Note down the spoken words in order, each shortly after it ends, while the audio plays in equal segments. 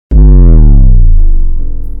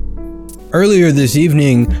Earlier this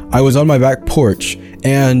evening, I was on my back porch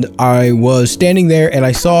and I was standing there and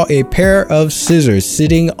I saw a pair of scissors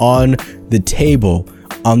sitting on the table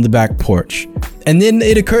on the back porch. And then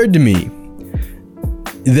it occurred to me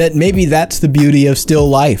that maybe that's the beauty of still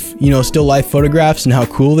life. You know, still life photographs and how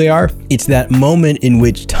cool they are. It's that moment in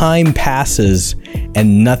which time passes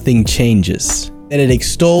and nothing changes. And it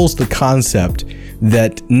extols the concept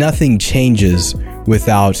that nothing changes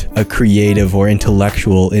without a creative or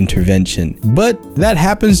intellectual intervention. But that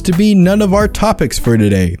happens to be none of our topics for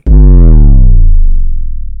today.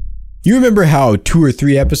 You remember how 2 or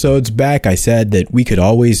 3 episodes back I said that we could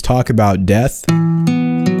always talk about death? We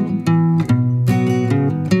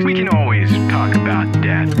can always talk about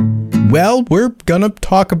death. Well, we're gonna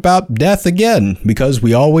talk about death again, because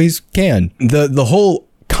we always can. The whole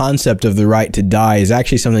concept of the right to die is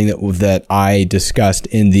actually something that I discussed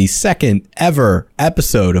in the second ever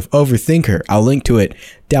episode of Overthinker. I'll link to it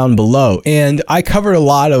down below. And I covered a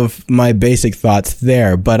lot of my basic thoughts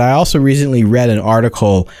there, but I also recently read an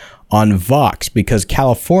article on Vox because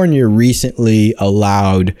California recently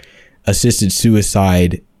allowed assisted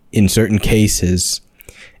suicide in certain cases.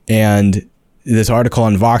 And this article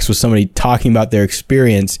on Vox was somebody talking about their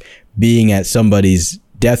experience being at somebody's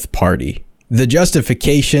death party. The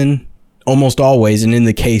justification, almost always, and in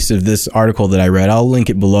the case of this article that I read, I'll link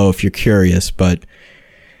it below if you're curious, but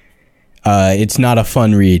it's not a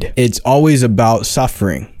fun read. It's always about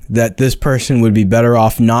suffering, that this person would be better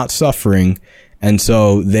off not suffering, and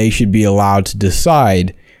so they should be allowed to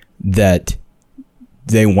decide that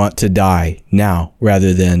they want to die now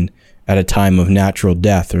rather than at a time of natural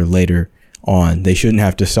death or later on. They shouldn't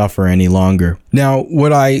have to suffer any longer. Now,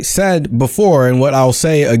 what I said before and what I'll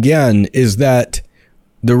say again is that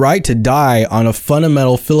the right to die on a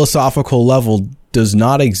fundamental philosophical level does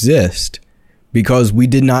not exist because we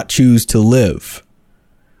did not choose to live.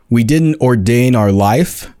 We didn't ordain our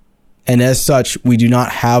life, and as such, we do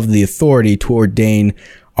not have the authority to ordain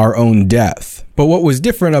our own death. But what was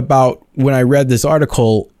different about when I read this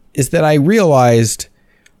article is that I realized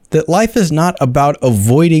that life is not about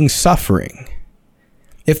avoiding suffering.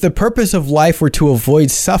 If the purpose of life were to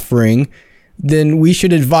avoid suffering, then we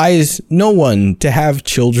should advise no one to have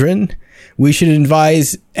children. We should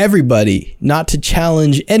advise everybody not to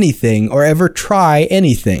challenge anything or ever try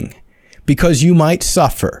anything because you might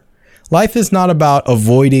suffer. Life is not about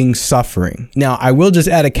avoiding suffering. Now, I will just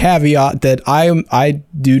add a caveat that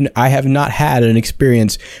I have not had an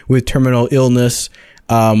experience with terminal illness,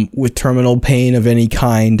 with terminal pain of any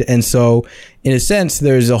kind. And so, in a sense,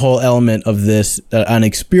 there's a whole element of this, an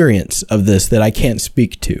experience of this that I can't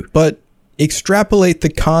speak to. But extrapolate the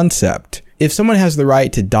concept. If someone has the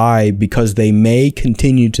right to die because they may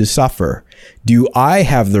continue to suffer, do I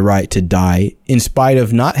have the right to die in spite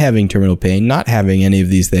of not having terminal pain, not having any of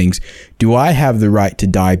these things? Do I have the right to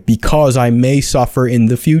die because I may suffer in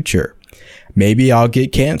the future? Maybe I'll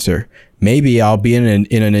get cancer. Maybe I'll be in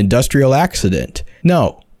an industrial accident.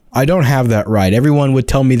 No, I don't have that right. Everyone would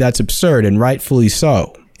tell me that's absurd, and rightfully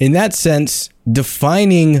so. In that sense,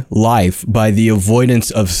 defining life by the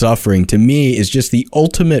avoidance of suffering to me is just the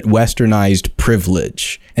ultimate westernized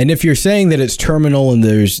privilege. And if you're saying that it's terminal and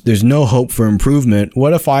there's no hope for improvement,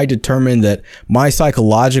 what if I determine that my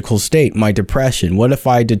psychological state, my depression, what if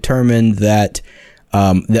I determine that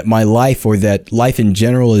that my life or that life in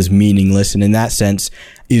general is meaningless and in that sense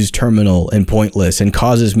is terminal and pointless and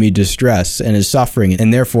causes me distress and is suffering,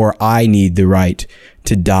 and therefore I need the right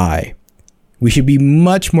to die? We should be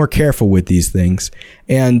much more careful with these things.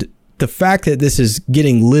 And the fact that this is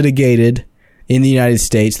getting litigated in the United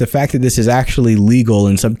States, the fact that this is actually legal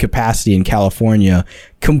in some capacity in California,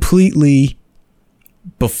 completely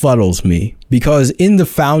befuddles me. Because in the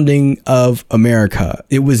founding of America,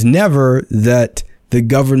 it was never that the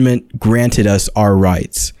government granted us our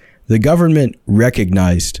rights. The government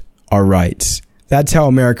recognized our rights. That's how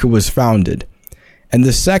America was founded. And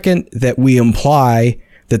the second that we imply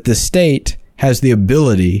that the state has the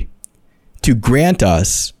ability to grant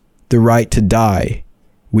us the right to die,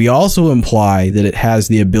 we also imply that it has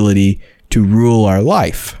the ability to rule our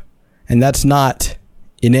life. And that's not,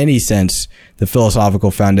 in any sense, the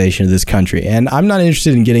philosophical foundation of this country. And I'm not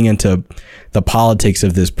interested in getting into the politics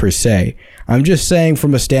of this per se. I'm just saying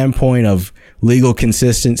from a standpoint of legal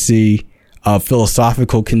consistency, of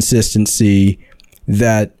philosophical consistency,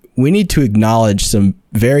 that we need to acknowledge some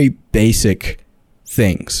very basic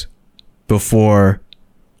things before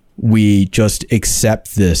we just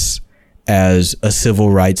accept this as a civil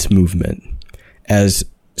rights movement, as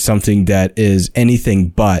something that is anything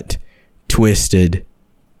but twisted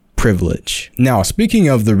privilege. Now, speaking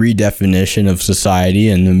of the redefinition of society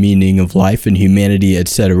and the meaning of life and humanity,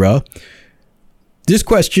 etc., This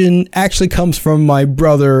question actually comes from my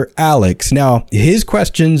brother, Alex. Now, his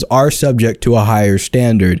questions are subject to a higher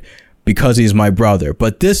standard because he's my brother,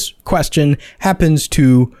 but this question happens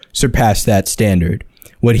to surpass that standard.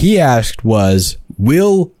 What he asked was,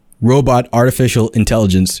 will robot artificial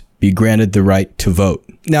intelligence be granted the right to vote?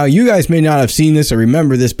 Now, you guys may not have seen this or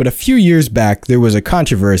remember this, but a few years back, there was a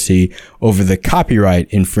controversy over the copyright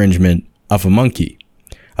infringement of a monkey.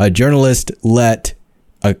 A journalist let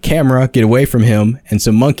a camera get away from him, and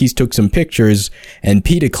some monkeys took some pictures, and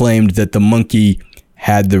PETA claimed that the monkey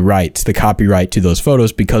had the rights, the copyright to those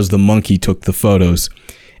photos because the monkey took the photos.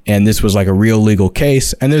 And this was like a real legal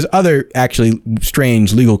case. And there's other actually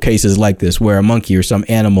strange legal cases like this where a monkey or some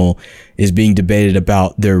animal is being debated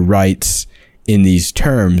about their rights in these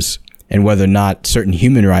terms and whether or not certain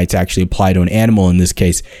human rights actually apply to an animal in this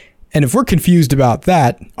case. And if we're confused about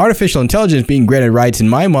that, artificial intelligence being granted rights in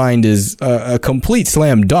my mind is a complete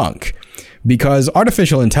slam dunk because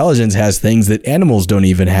artificial intelligence has things that animals don't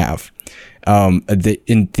even have.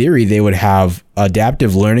 In theory, they would have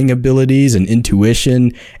adaptive learning abilities and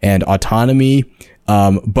intuition and autonomy,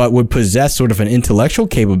 but would possess sort of an intellectual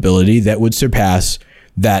capability that would surpass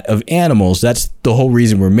that of animals. That's the whole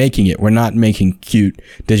reason we're making it. We're not making cute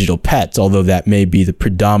digital pets, although that may be the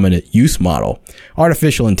predominant use model.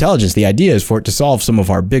 Artificial intelligence, the idea is for it to solve some of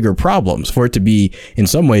our bigger problems, for it to be in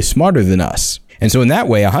some ways smarter than us. And so in that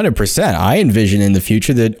way, 100%, I envision in the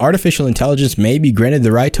future that artificial intelligence may be granted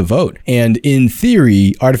the right to vote. And in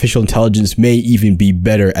theory, artificial intelligence may even be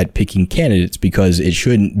better at picking candidates because it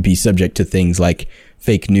shouldn't be subject to things like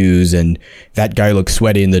fake news and that guy looks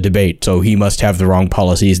sweaty in the debate, so he must have the wrong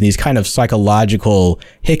policies, and these kind of psychological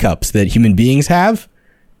hiccups that human beings have.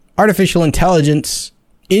 Artificial intelligence,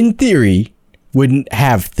 in theory, wouldn't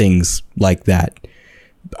have things like that.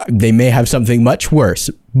 They may have something much worse,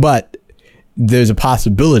 but there's a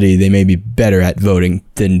possibility they may be better at voting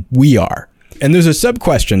than we are. And there's a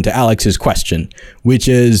sub-question to Alex's question, which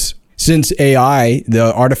is, since AI,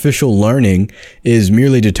 the artificial learning, is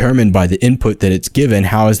merely determined by the input that it's given,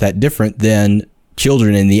 how is that different than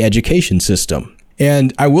children in the education system?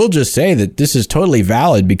 And I will just say that this is totally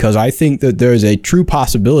valid because I think that there's a true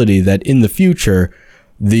possibility that in the future,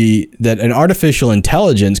 that an artificial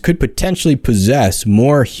intelligence could potentially possess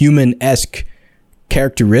more human-esque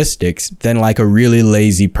characteristics than like a really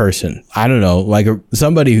lazy person. I don't know, like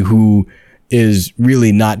somebody who is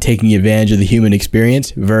really not taking advantage of the human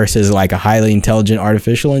experience versus like a highly intelligent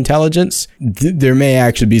artificial intelligence. There may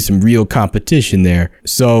actually be some real competition there.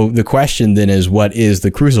 So the question then is, what is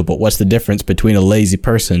the crucible? What's the difference between a lazy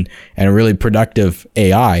person and a really productive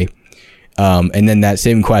AI? And then that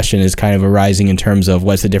same question is kind of arising in terms of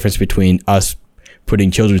what's the difference between us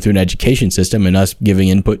putting children through an education system and us giving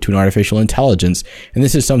input to an artificial intelligence. And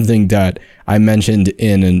this is something that I mentioned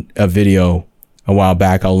in a video a while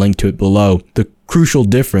back. I'll link to it below. The crucial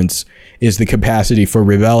difference is the capacity for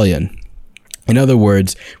rebellion. In other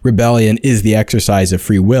words, rebellion is the exercise of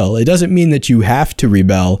free will. It doesn't mean that you have to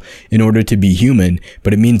rebel in order to be human,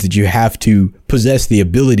 but it means that you have to possess the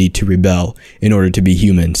ability to rebel in order to be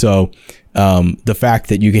human. So the fact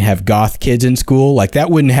that you can have goth kids in school, like that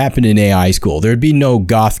wouldn't happen in AI school. There'd be no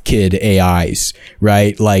goth kid AIs,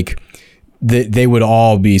 right? Like they would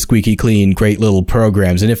all be squeaky clean, great little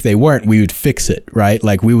programs. And if they weren't, we would fix it, right?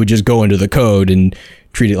 Like we would just go into the code and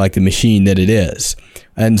treat it like the machine that it is.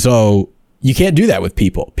 And so you can't do that with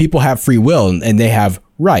people. People have free will and they have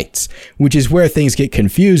rights, which is where things get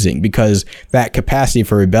confusing because that capacity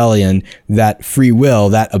for rebellion, that free will,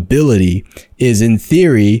 that ability is in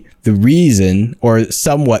theory the reason or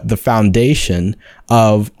somewhat the foundation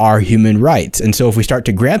of our human rights. And so if we start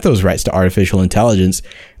to grant those rights to artificial intelligence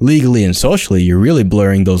legally and socially, you're really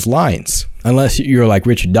blurring those lines. Unless you're like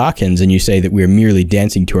Richard Dawkins and you say that we're merely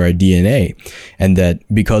dancing to our DNA and that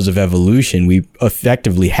because of evolution, we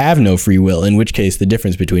effectively have no free will, in which case the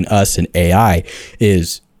difference between us and AI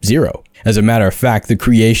is zero. As a matter of fact, the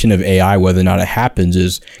creation of AI, whether or not it happens,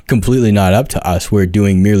 is completely not up to us. We're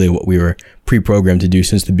doing merely what we were pre-programmed to do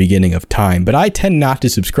since the beginning of time. But I tend not to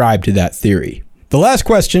subscribe to that theory. The last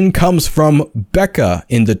question comes from Becca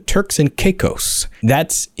in the Turks and Caicos.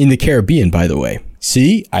 That's in the Caribbean, by the way.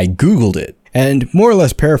 See, I Googled it. And more or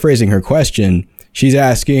less paraphrasing her question, she's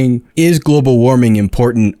asking, is global warming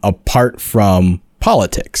important apart from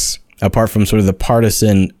politics? Apart from sort of the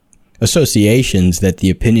partisan associations that the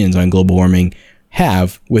opinions on global warming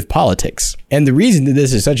have with politics? And the reason that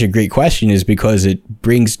this is such a great question is because it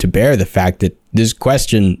brings to bear the fact that this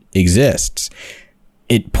question exists.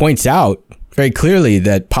 It points out very clearly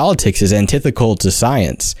that politics is antithetical to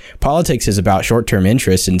science. Politics is about short-term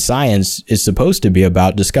interests, and science is supposed to be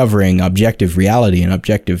about discovering objective reality and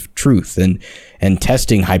objective truth and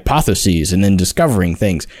testing hypotheses and then discovering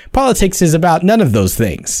things. Politics is about none of those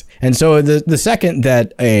things. And so the second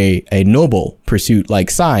that a noble pursuit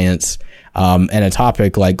like science and a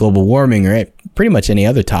topic like global warming or pretty much any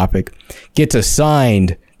other topic gets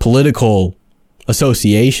assigned political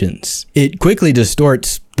associations, it quickly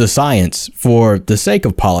distorts the science for the sake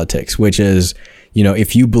of politics, which is,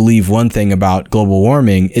 if you believe one thing about global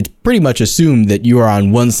warming, it's pretty much assumed that you are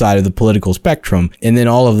on one side of the political spectrum. And then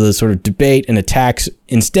all of the sort of debate and attacks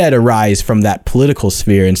instead arise from that political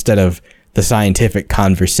sphere instead of the scientific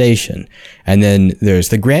conversation. And then there's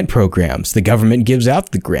the grant programs. The government gives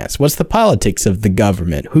out the grants. What's the politics of the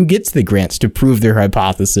government? Who gets the grants to prove their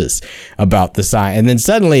hypothesis about the science? And then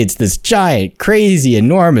suddenly it's this giant, crazy,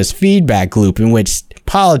 enormous feedback loop in which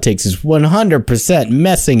politics is 100%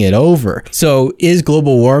 messing it over. So is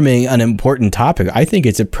global warming an important topic? I think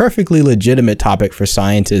it's a perfectly legitimate topic for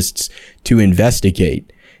scientists to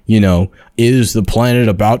investigate. Is the planet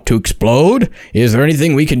about to explode? Is there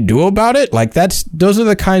anything we can do about it? Those are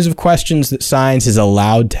the kinds of questions that science is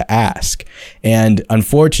allowed to ask. And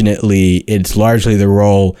unfortunately, it's largely the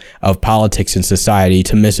role of politics and society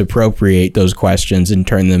to misappropriate those questions and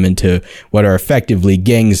turn them into what are effectively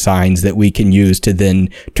gang signs that we can use to then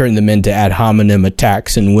turn them into ad hominem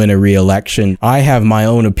attacks and win a re-election. I have my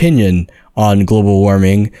own opinion on global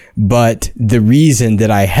warming, but the reason that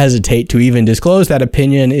I hesitate to even disclose that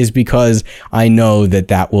opinion is because I know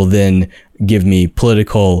that will then give me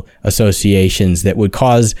political associations that would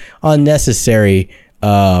cause unnecessary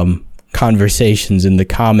conversations in the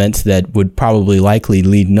comments that would probably likely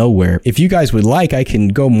lead nowhere. If you guys would like, I can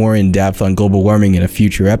go more in depth on global warming in a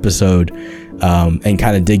future episode and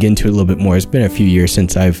kind of dig into it a little bit more. It's been a few years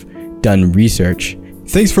since I've done research.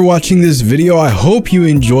 Thanks for watching this video. I hope you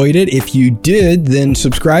enjoyed it. If you did, then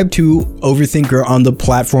subscribe to Overthinker on the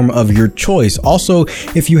platform of your choice. Also,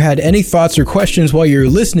 if you had any thoughts or questions while you're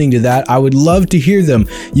listening to that, I would love to hear them.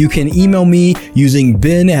 You can email me using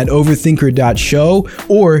ben@overthinker.show,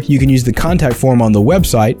 or you can use the contact form on the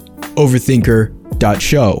website,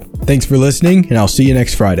 overthinker.show. Thanks for listening, and I'll see you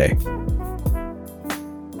next Friday.